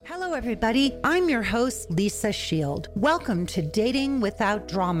everybody. I'm your host, Lisa Shield. Welcome to Dating Without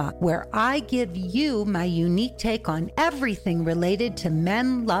Drama, where I give you my unique take on everything related to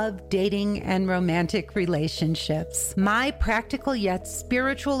men, love, dating, and romantic relationships. My practical yet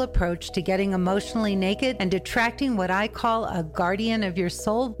spiritual approach to getting emotionally naked and attracting what I call a guardian of your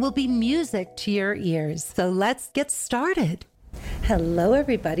soul will be music to your ears. So let's get started. Hello,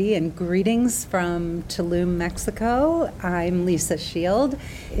 everybody, and greetings from Tulum, Mexico. I'm Lisa Shield.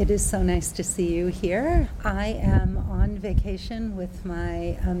 It is so nice to see you here. I am on vacation with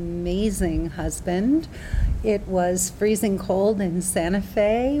my amazing husband. It was freezing cold in Santa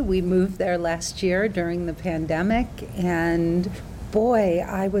Fe. We moved there last year during the pandemic, and boy,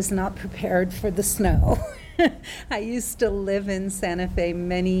 I was not prepared for the snow. I used to live in Santa Fe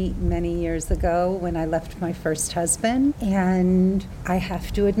many, many years ago when I left my first husband, and I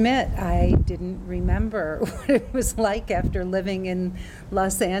have to admit, I didn't remember what it was like after living in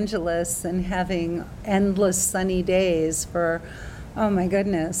Los Angeles and having endless sunny days for, oh my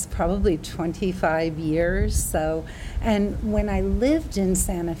goodness, probably 25 years. And when I lived in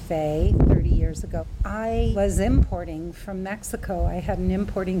Santa Fe 30 years ago, I was importing from Mexico. I had an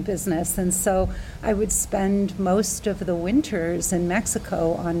importing business, and so I would spend most of the winters in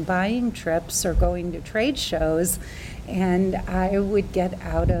Mexico on buying trips or going to trade shows, and I would get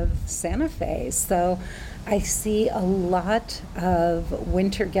out of Santa Fe. So I see a lot of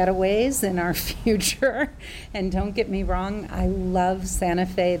winter getaways in our future. And don't get me wrong, I love Santa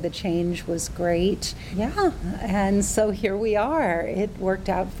Fe. The change was great. Yeah, and so here we are. It worked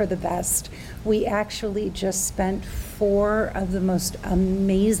out for the best. We actually just spent 4 of the most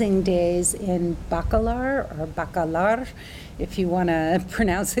amazing days in Bacalar, or Bacalar, if you want to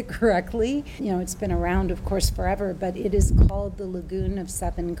pronounce it correctly. You know, it's been around, of course, forever, but it is called the Lagoon of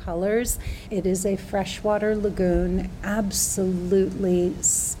Seven Colors. It is a freshwater lagoon, absolutely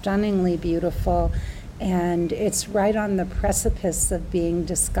stunningly beautiful, and it's right on the precipice of being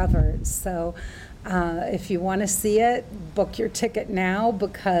discovered. So if you want to see it, book your ticket now,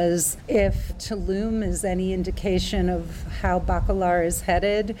 because if Tulum is any indication of how Bacalar is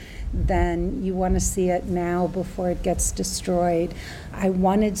headed, then you want to see it now before it gets destroyed. I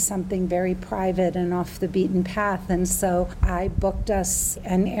wanted something very private and off the beaten path, and so I booked us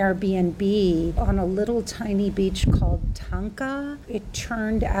an Airbnb on a little tiny beach called Tanca. It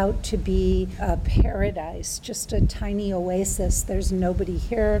turned out to be a paradise, just a tiny oasis. There's nobody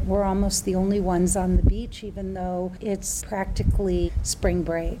here. We're almost the only ones on the beach, even though it's practically spring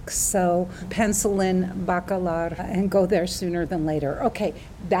break. So pencil in Bacalar and go there sooner than later. Okay,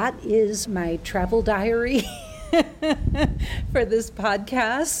 that is my travel diary for this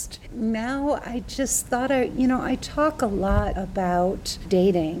podcast. Now I just thought I talk a lot about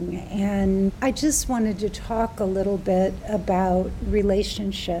dating, and I just wanted to talk a little bit about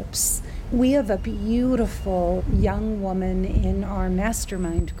relationships. We have a beautiful young woman in our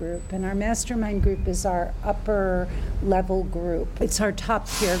mastermind group, and our mastermind group is our upper level group. It's our top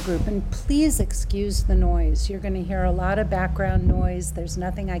tier group, and please excuse the noise. You're going to hear a lot of background noise. There's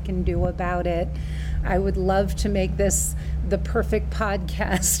nothing I can do about it. I would love to make this the perfect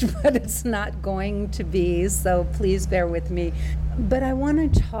podcast, but it's not going to be, so please bear with me. But I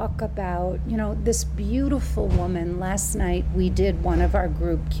want to talk about, this beautiful woman. Last night we did one of our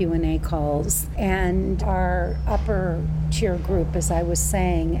group Q&A calls, and our upper tier group, as I was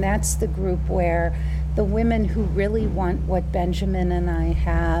saying, that's the group where the women who really want what Benjamin and I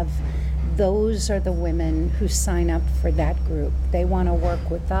have, those are the women who sign up for that group. They want to work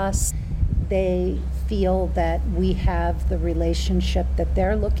with us. They feel that we have the relationship that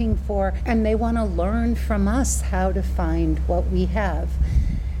they're looking for, and they want to learn from us how to find what we have.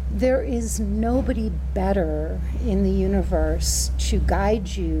 There is nobody better in the universe to guide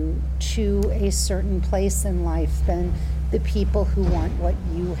you to a certain place in life than the people who want what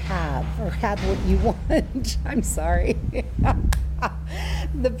you have, or have what you want. I'm sorry.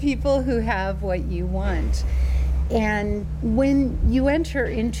 The people who have what you want. And when you enter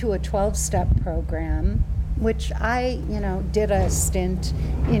into a 12-step program, which I, did a stint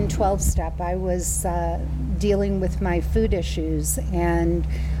in 12-step. I was dealing with my food issues, and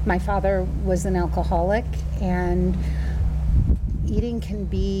my father was an alcoholic, and eating can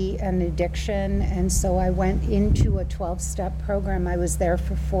be an addiction, and so I went into a 12-step program. I was there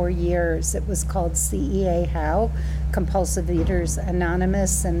for 4 years. It was called CEA HOW, Compulsive Eaters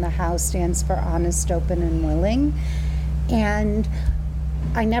Anonymous, and the HOW stands for Honest, Open, and Willing. And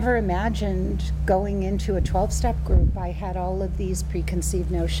I never imagined going into a 12-step group. I had all of these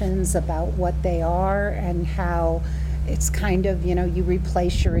preconceived notions about what they are and how it's kind of, you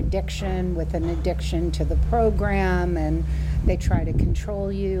replace your addiction with an addiction to the program, and they try to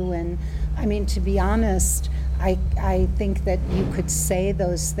control you. And I mean, to be honest, I think that you could say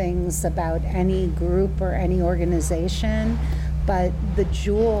those things about any group or any organization, but the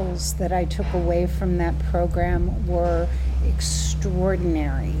jewels that I took away from that program were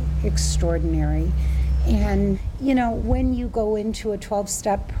extraordinary. And, you know, when you go into a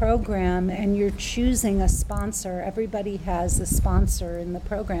 12-step program and you're choosing a sponsor, everybody has a sponsor in the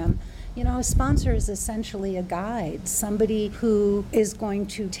program. You know, a sponsor is essentially a guide, somebody who is going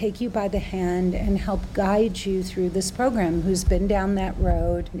to take you by the hand and help guide you through this program, who's been down that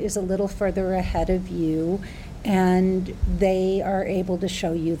road, is a little further ahead of you, and they are able to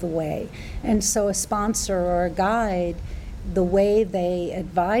show you the way. And so a sponsor or a guide, the way they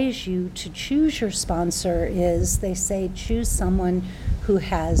advise you to choose your sponsor is they say choose someone who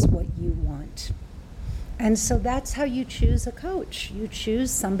has what you want. And so that's how you choose a coach. You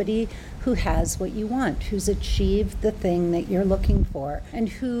choose somebody who has what you want, who's achieved the thing that you're looking for, and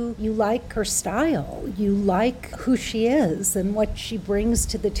who you like her style. You like who she is and what she brings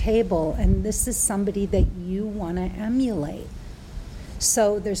to the table, and this is somebody that you want to emulate.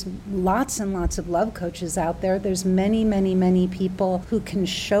 So there's lots and lots of love coaches out there. There's many, many, many people who can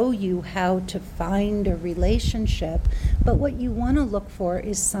show you how to find a relationship. But what you want to look for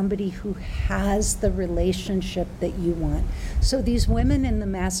is somebody who has the relationship that you want. So these women in the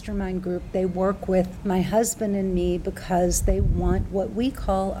mastermind group, they work with my husband and me because they want what we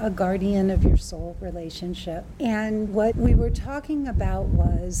call a guardian of your soul relationship. And what we were talking about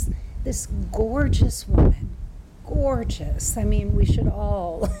was this gorgeous woman. Gorgeous. I mean, we should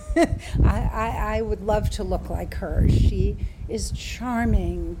all, I would love to look like her. She is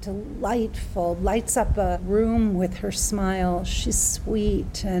charming, delightful, lights up a room with her smile. She's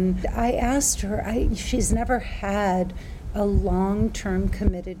sweet. And I asked her, she's never had a long-term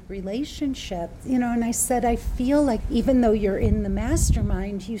committed relationship, you know, and I said, I feel like even though you're in the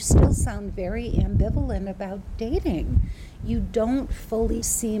mastermind, you still sound very ambivalent about dating. You don't fully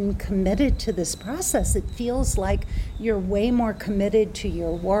seem committed to this process. It feels like you're way more committed to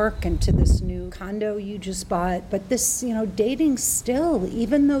your work and to this new condo you just bought. But this, you know, dating still,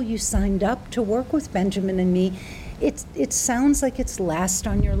 even though you signed up to work with Benjamin and me, it sounds like it's last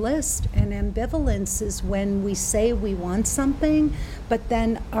on your list. And ambivalence is when we say we want something, but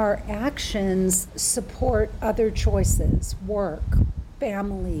then our actions support other choices, work,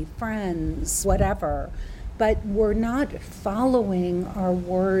 family, friends, whatever. But we're not following our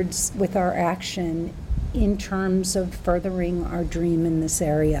words with our action in terms of furthering our dream in this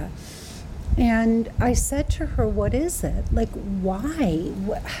area. And I said to her, what is it? Like, why?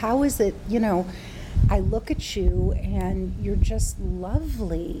 How is it, you know, I look at you and you're just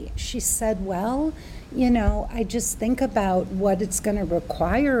lovely. She said, well, you know, I just think about what it's going to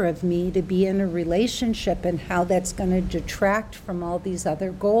require of me to be in a relationship and how that's going to detract from all these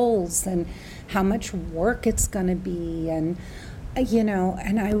other goals and how much work it's going to be. And, you know,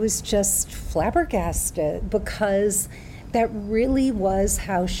 and I was just flabbergasted because that really was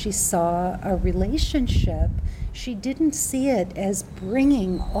how she saw a relationship. She didn't see it as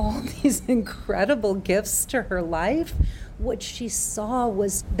bringing all these incredible gifts to her life. What she saw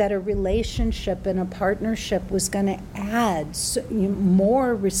was that a relationship and a partnership was going to add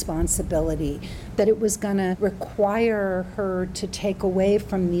more responsibility, that it was going to require her to take away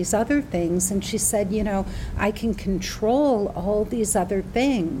from these other things. And she said, you know, I can control all these other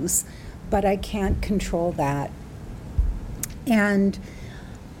things, but I can't control that. And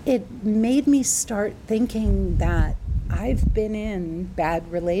it made me start thinking that I've been in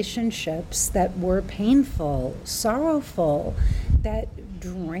bad relationships that were painful, sorrowful, that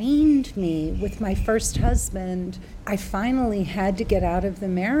drained me. With my first husband, I finally had to get out of the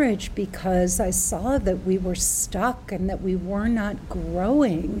marriage because I saw that we were stuck and that we were not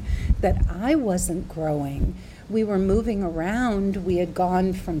growing, that I wasn't growing. We were moving around. We had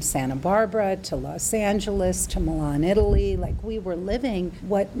gone from Santa Barbara to Los Angeles to Milan, Italy. Like, we were living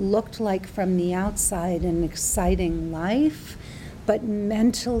what looked like from the outside an exciting life, but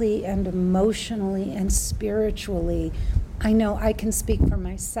mentally and emotionally and spiritually, I know I can speak for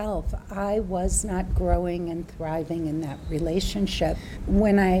myself. I was not growing and thriving in that relationship.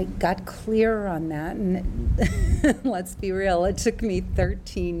 When I got clear on that, and let's be real, it took me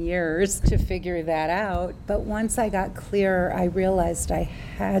 13 years to figure that out. But once I got clear, I realized I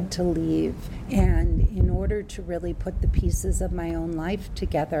had to leave. And in order to really put the pieces of my own life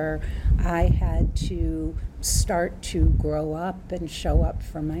together, I had to start to grow up and show up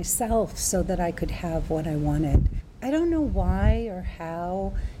for myself so that I could have what I wanted. I don't know why or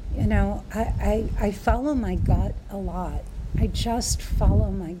how, you know, I follow my gut a lot. I just follow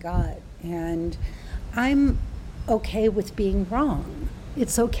my gut. And I'm okay with being wrong.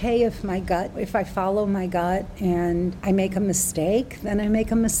 It's okay if I follow my gut and I make a mistake, then I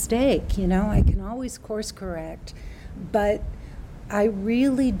make a mistake. I can always course correct. But I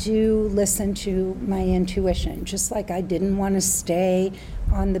really do listen to my intuition, just like I didn't want to stay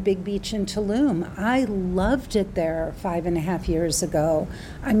on the big beach in Tulum. I loved it there 5.5 years ago.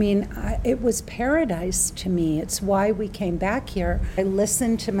 It was paradise to me. It's why we came back here. I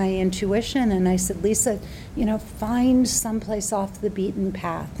listened to my intuition and I said, Lisa, find someplace off the beaten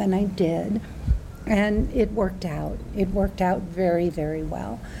path. And I did. And it worked out. It worked out very, very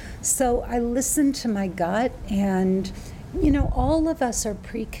well. So I listened to my gut, and all of us are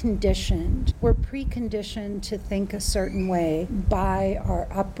preconditioned. We're preconditioned to think a certain way by our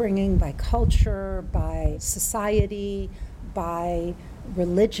upbringing, by culture, by society, by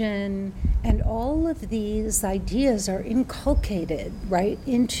religion, and all of these ideas are inculcated right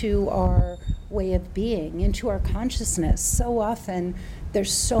into our way of being, into our consciousness. So often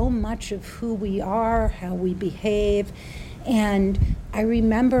there's so much of who we are, how we behave. And I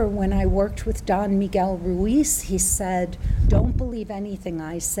remember when I worked with Don Miguel Ruiz, he said, don't believe anything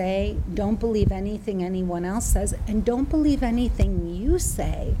I say, don't believe anything anyone else says, and don't believe anything you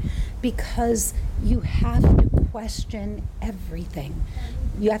say, because you have to question everything.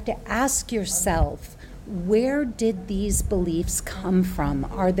 You have to ask yourself, where did these beliefs come from?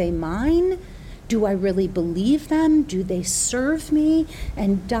 Are they mine? Do I really believe them? Do they serve me?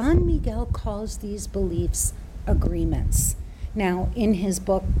 And Don Miguel calls these beliefs agreements. Now, in his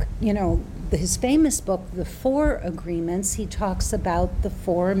book, his famous book, The 4 Agreements, he talks about the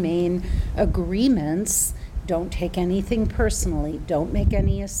 4 main agreements. Don't take anything personally. Don't make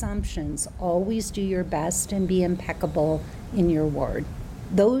any assumptions. Always do your best and be impeccable in your word.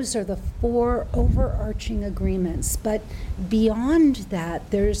 Those are the 4 overarching agreements. But beyond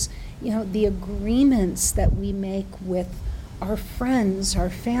that, there's, the agreements that we make with our friends,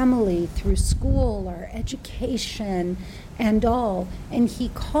 our family, through school, our education, and all. And he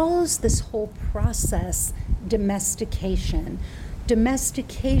calls this whole process domestication.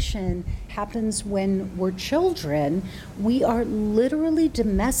 Domestication happens when we're children. We are literally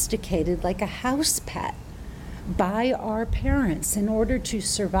domesticated like a house pet by our parents. In order to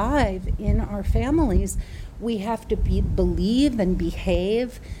survive in our families, we have to believe and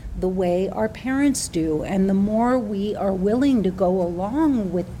behave the way our parents do. And the more we are willing to go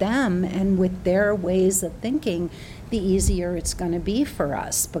along with them and with their ways of thinking, the easier it's going to be for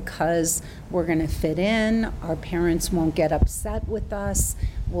us, because we're going to fit in, our parents won't get upset with us,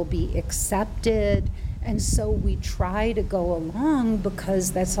 we'll be accepted, and so we try to go along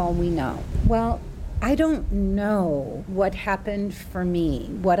because that's all we know. Well, I don't know what happened for me.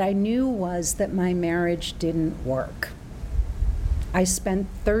 What I knew was that my marriage didn't work. I spent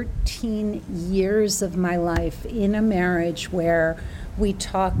 13 years of my life in a marriage where we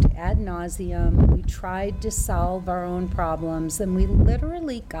talked ad nauseum, we tried to solve our own problems, and we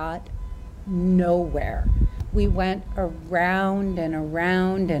literally got nowhere. We went around and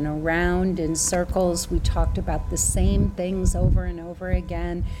around and around in circles. We talked about the same things over and over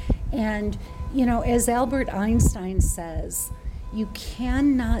again. And, as Albert Einstein says, you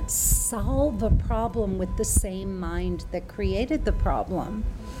cannot solve a problem with the same mind that created the problem.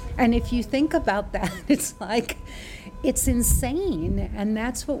 And if you think about that, it's insane. And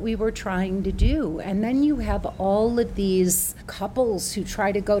that's what we were trying to do. And then you have all of these couples who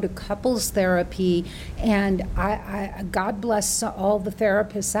try to go to couples therapy. And I God bless all the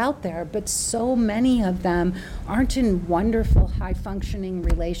therapists out there, but so many of them aren't in wonderful, high-functioning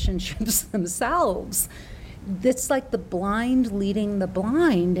relationships themselves. It's like the blind leading the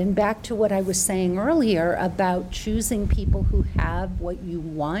blind. And back to what I was saying earlier about choosing people who have what you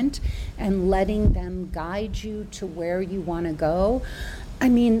want and letting them guide you to where you want to go.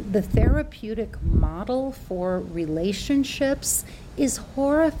 The therapeutic model for relationships is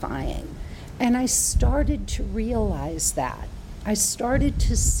horrifying. And I started to realize that. I started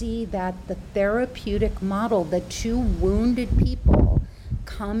to see that the therapeutic model, that 2 wounded people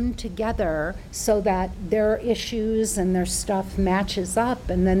come together so that their issues and their stuff matches up,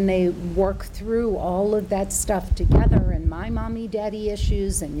 and then they work through all of that stuff together, and my mommy daddy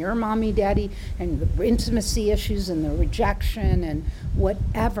issues and your mommy daddy and the intimacy issues and the rejection and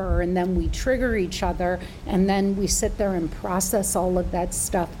whatever, and then we trigger each other, and then we sit there and process all of that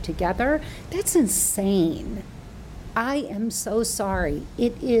stuff together. That's insane. I am so sorry.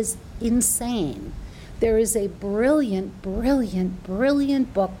 It is insane. There is a brilliant, brilliant,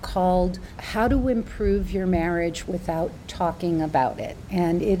 brilliant book called How to Improve Your Marriage Without Talking About It.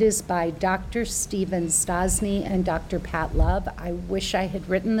 And it is by Dr. Stephen Stosny and Dr. Pat Love. I wish I had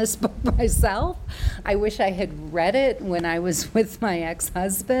written this book myself. I wish I had read it when I was with my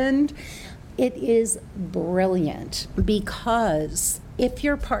ex-husband. It is brilliant because if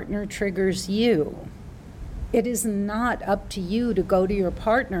your partner triggers you, it is not up to you to go to your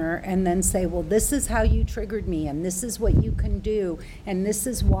partner and then say, well, this is how you triggered me, and this is what you can do, and this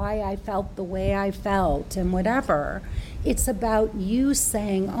is why I felt the way I felt, and whatever. It's about you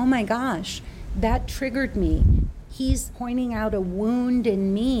saying, oh my gosh, that triggered me. He's pointing out a wound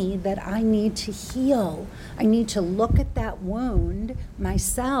in me that I need to heal. I need to look at that wound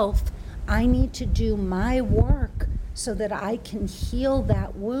myself. I need to do my work so that I can heal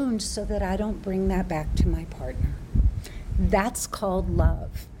that wound so that I don't bring that back to my partner. That's called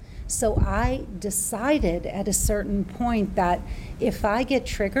love. So I decided at a certain point that if I get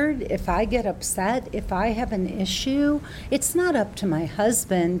triggered, if I get upset, if I have an issue, it's not up to my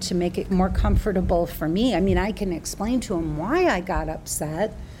husband to make it more comfortable for me. I mean, I can explain to him why I got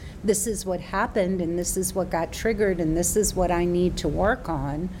upset. This is what happened, and this is what got triggered, and this is what I need to work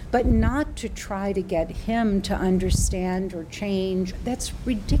on, but not to try to get him to understand or change. That's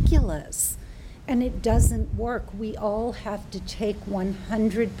ridiculous. And it doesn't work. We all have to take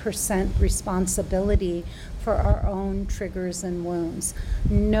 100% responsibility for our own triggers and wounds.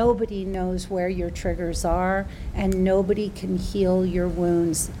 Nobody knows where your triggers are, and nobody can heal your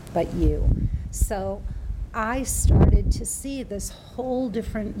wounds but you. So I started to see this whole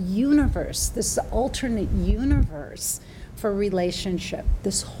different universe, this alternate universe for relationship,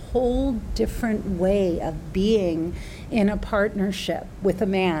 this whole different way of being in a partnership with a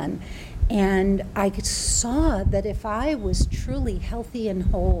man. And I saw that if I was truly healthy and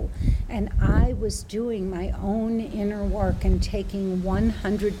whole, and I was doing my own inner work and taking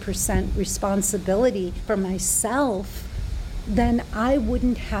 100% responsibility for myself, then I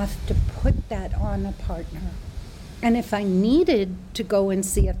wouldn't have to put that on a partner. And if I needed to go and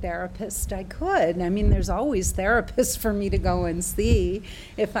see a therapist, I could. I mean, there's always therapists for me to go and see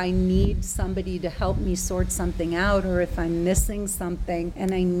if I need somebody to help me sort something out, or if I'm missing something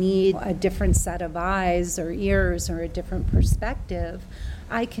and I need a different set of eyes or ears or a different perspective.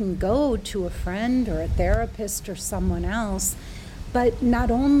 I can go to a friend or a therapist or someone else. But not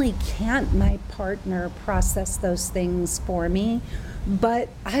only can't my partner process those things for me, but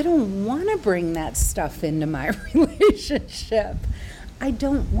I don't want to bring that stuff into my relationship. I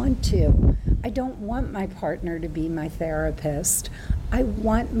don't want to. I don't want my partner to be my therapist. I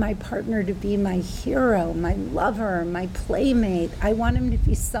want my partner to be my hero, my lover, my playmate. I want him to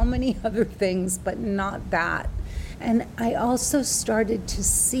be so many other things, but not that. And I also started to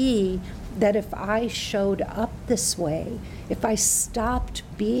see that if I showed up this way, if I stopped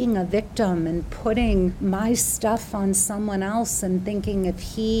being a victim and putting my stuff on someone else and thinking if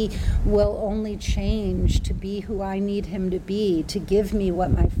he will only change to be who I need him to be, to give me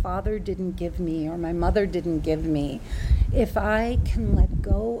what my father didn't give me or my mother didn't give me, if I can let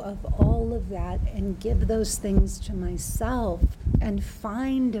go of all of that and give those things to myself and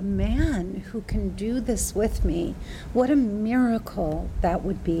find a man who can do this with me, what a miracle that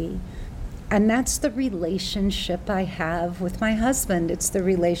would be. And that's the relationship I have with my husband. It's the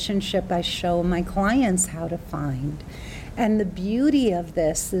relationship I show my clients how to find. And the beauty of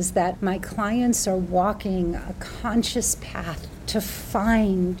this is that my clients are walking a conscious path to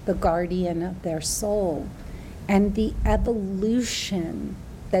find the guardian of their soul. And the evolution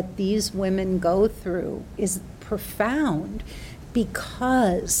that these women go through is profound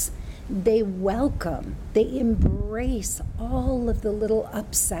because they welcome, they embrace all of the little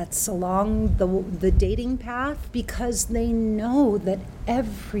upsets along the dating path because they know that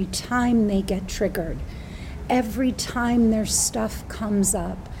every time they get triggered, every time their stuff comes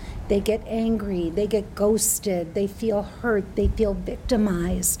up, they get angry, they get ghosted, they feel hurt, they feel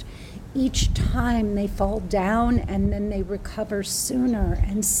victimized. Each time they fall down and then they recover sooner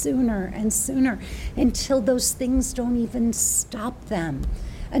and sooner and sooner until those things don't even stop them,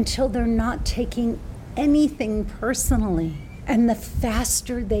 until they're not taking anything personally. And the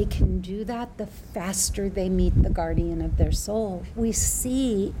faster they can do that, the faster they meet the guardian of their soul. We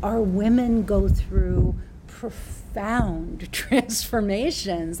see our women go through profound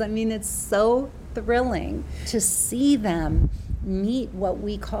transformations. I mean, it's so thrilling to see them meet what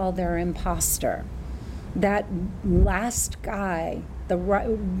we call their imposter. That last guy,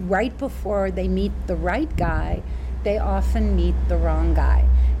 right before they meet the right guy, they often meet the wrong guy.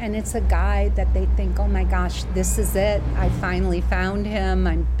 And it's a guy that they think, oh my gosh, this is it. I finally found him.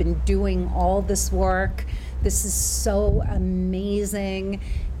 I've been doing all this work. This is so amazing.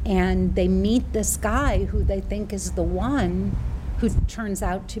 And they meet this guy who they think is the one, who turns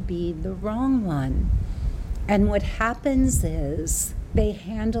out to be the wrong one. And what happens is they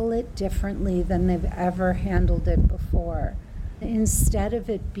handle it differently than they've ever handled it before. Instead of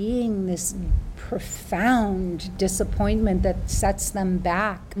it being this profound disappointment that sets them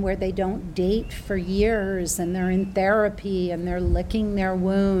back, where they don't date for years and they're in therapy and they're licking their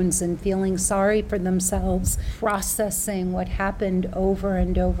wounds and feeling sorry for themselves, processing what happened over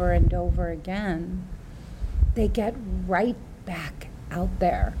and over and over again, they get right back out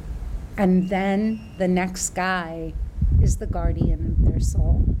there. And then the next guy is the guardian of their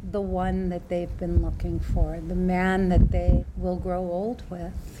soul, the one that they've been looking for, the man that they will grow old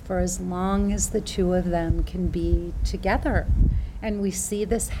with for as long as the two of them can be together. And we see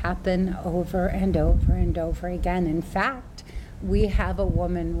this happen over and over and over again. In fact, we have a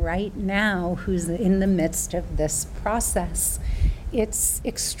woman right now who's in the midst of this process. It's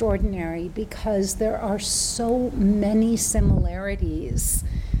extraordinary because there are so many similarities,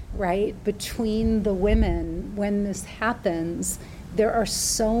 right, between the women when this happens. There are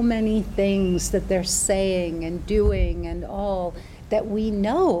so many things that they're saying and doing and all that we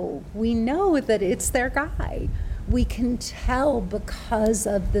know that it's their guy. We can tell because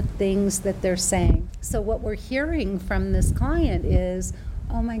of the things that they're saying. So what we're hearing from this client is,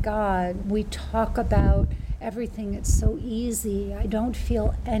 oh my God, we talk about everything. It's so easy. I don't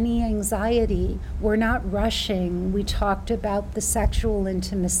feel any anxiety. We're not rushing. We talked about the sexual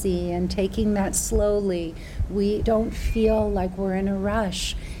intimacy and taking that slowly. We don't feel like we're in a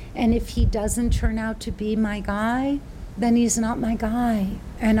rush. And if he doesn't turn out to be my guy, then he's not my guy.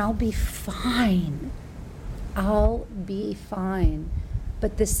 And I'll be fine. I'll be fine.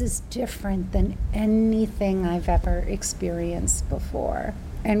 But this is different than anything I've ever experienced before.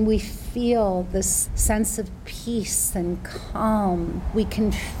 And we feel this sense of peace and calm. We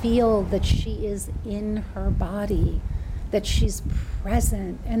can feel that she is in her body, that she's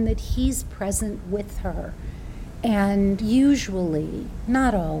present, and that he's present with her. And usually,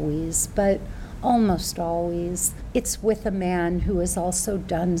 not always, but almost always, it's with a man who has also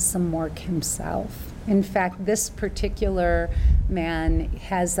done some work himself. In fact, this particular man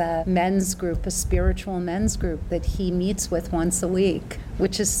has a men's group, a spiritual men's group that he meets with once a week,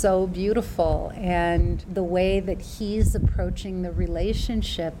 which is so beautiful. And the way that he's approaching the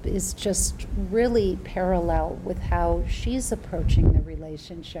relationship is just really parallel with how she's approaching the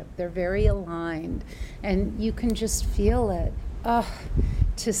relationship. They're very aligned, and you can just feel it.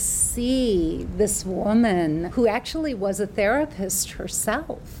 To see this woman who actually was a therapist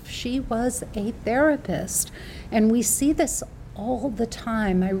herself. She was a therapist. And we see this all the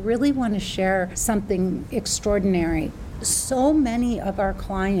time. I really want to share something extraordinary. So many of our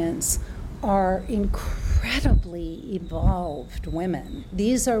clients are incredibly evolved women.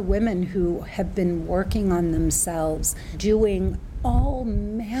 These are women who have been working on themselves, doing all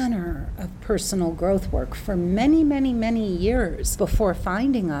manner of personal growth work for many, many, many years before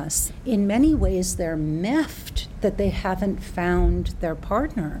finding us. In many ways, they're miffed that they haven't found their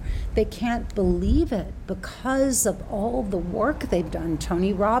partner. They can't believe it because of all the work they've done.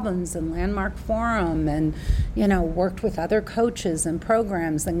 Tony Robbins and Landmark Forum, and worked with other coaches and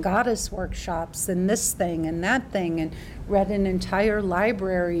programs and goddess workshops and this thing and that thing, and read an entire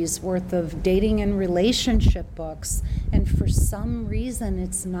library's worth of dating and relationship books. And for some reason,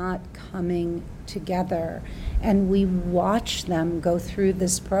 it's not coming together. And we watch them go through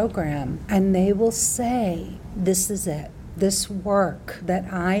this program, and they will say, this is it. This work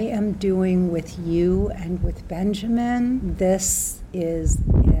that I am doing with you and with Benjamin, this is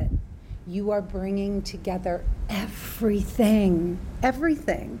it. You are bringing together everything.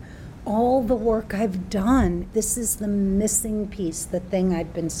 All the work I've done. This is the missing piece, the thing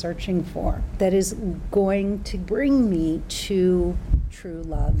I've been searching for, that is going to bring me to true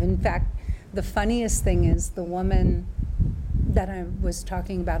love. In fact, the funniest thing is the woman that I was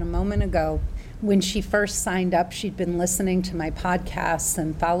talking about a moment ago, when she first signed up, she'd been listening to my podcasts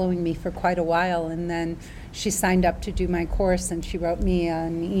and following me for quite a while, and then she signed up to do my course, and she wrote me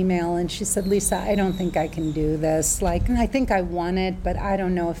an email, and she said, Lisa, I don't think I can do this. I think I want it, but I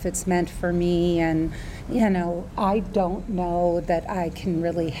don't know if it's meant for me, and I don't know that I can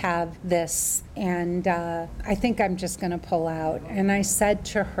really have this, and I think I'm just going to pull out. And I said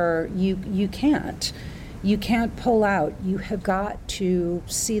to her, you can't. You can't pull out. You have got to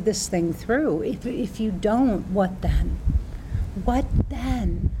see this thing through. If you don't, what then? What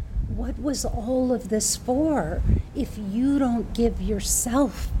then? what was all of this for if you don't give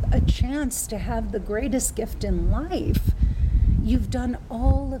yourself a chance to have the greatest gift in life? You've done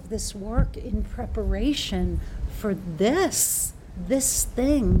all of this work in preparation for this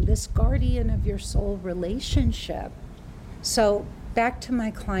thing, this guardian of your soul relationship. So back to my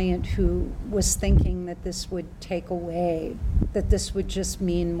client who was thinking that this would take away, that this would just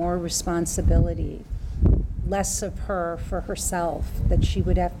mean more responsibility, less of her for herself, that she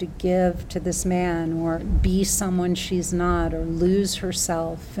would have to give to this man or be someone she's not or lose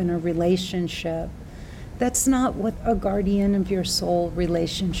herself in a relationship. That's not what a guardian of your soul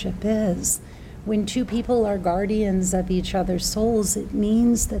relationship is. When two people are guardians of each other's souls, it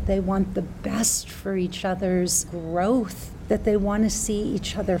means that they want the best for each other's growth, that they want to see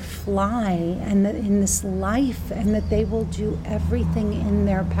each other fly and that in this life, and that they will do everything in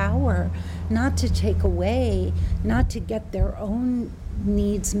their power, not to take away, not to get their own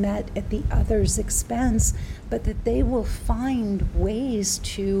needs met at the other's expense, but that they will find ways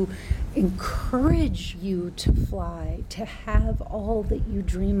to encourage you to fly, to have all that you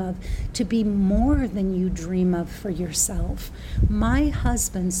dream of, to be more than you dream of for yourself. My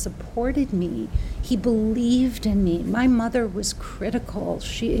husband supported me. He believed in me. My mother was critical.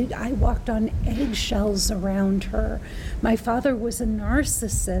 I walked on eggshells around her. My father was a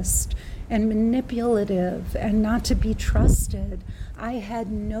narcissist and manipulative and not to be trusted. I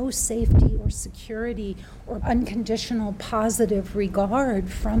had no safety or security or unconditional positive regard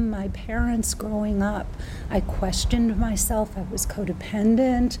from my parents growing up. I questioned myself. I was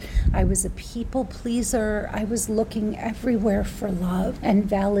codependent. I was a people pleaser. I was looking everywhere for love and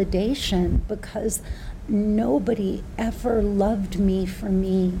validation because nobody ever loved me for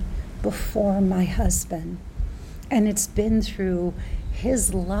me before my husband. And it's been through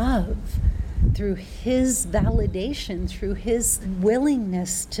his love, through his validation, through his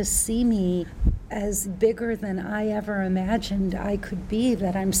willingness to see me as bigger than I ever imagined I could be,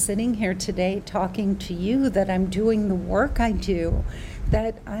 that I'm sitting here today talking to you, that I'm doing the work I do,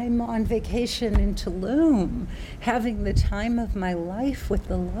 that I'm on vacation in Tulum, having the time of my life with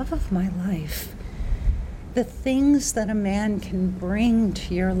the love of my life. The things that a man can bring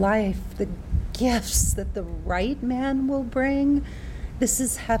to your life, the gifts that the right man will bring, this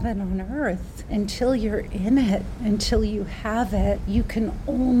is heaven on earth. Until you're in it, until you have it, you can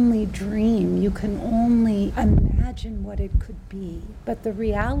only dream. You can only imagine what it could be. But the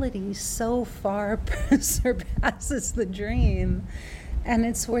reality so far surpasses the dream. And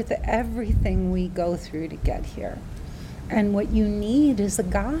it's worth everything we go through to get here. And what you need is a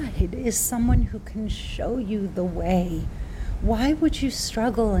guide, is someone who can show you the way. Why would you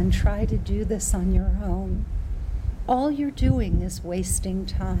struggle and try to do this on your own? All you're doing is wasting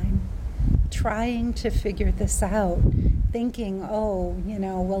time, trying to figure this out, thinking,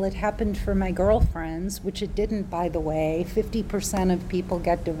 well, it happened for my girlfriends, which it didn't, by the way. 50% of people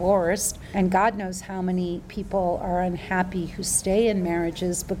get divorced, and God knows how many people are unhappy who stay in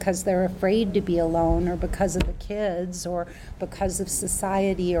marriages because they're afraid to be alone, or because of the kids, or because of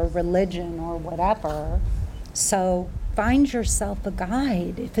society or religion or whatever. So find yourself a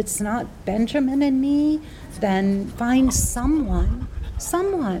guide. If it's not Benjamin and me, then find someone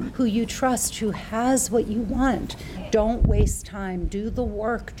who you trust, who has what you want. Don't waste time. Do the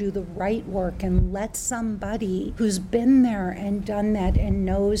work, do the right work, and let somebody who's been there and done that and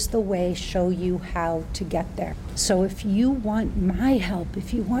knows the way show you how to get there. So if you want my help,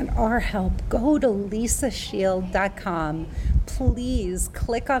 if you want our help, go to lisashield.com. Please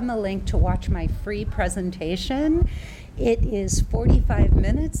click on the link to watch my free presentation. It is 45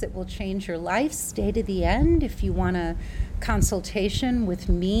 minutes. It will change your life. Stay to the end. If you want a consultation with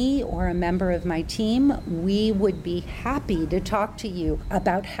me or a member of my team, we would be happy to talk to you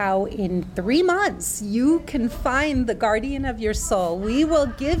about how in 3 months you can find the guardian of your soul. We will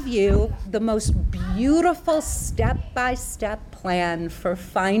give you the most beautiful step-by-step plan for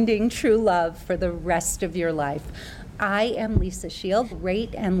finding true love for the rest of your life. I am Lisa Shield.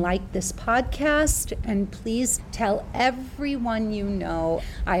 Rate and like this podcast, and please tell everyone you know.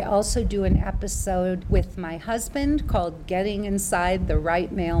 I also do an episode with my husband called Getting Inside the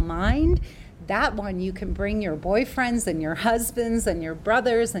Right Male Mind. That one you can bring your boyfriends and your husbands and your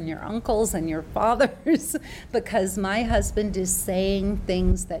brothers and your uncles and your fathers, because my husband is saying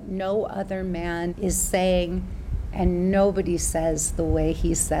things that no other man is saying, and nobody says the way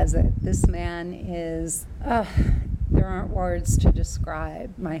he says it. This man is... There aren't words to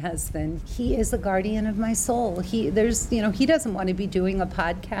describe my husband. He is the guardian of my soul. He doesn't want to be doing a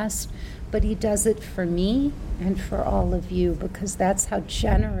podcast, but he does it for me and for all of you, because that's how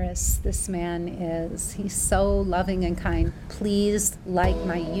generous this man is. He's so loving and kind. Please like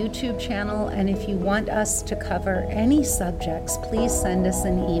my YouTube channel, and if you want us to cover any subjects, please send us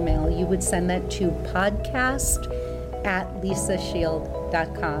an email. You would send that to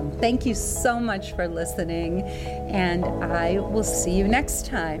podcast@lisashield.com. Thank you so much for listening, and I will see you next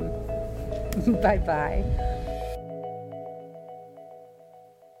time. Bye-bye.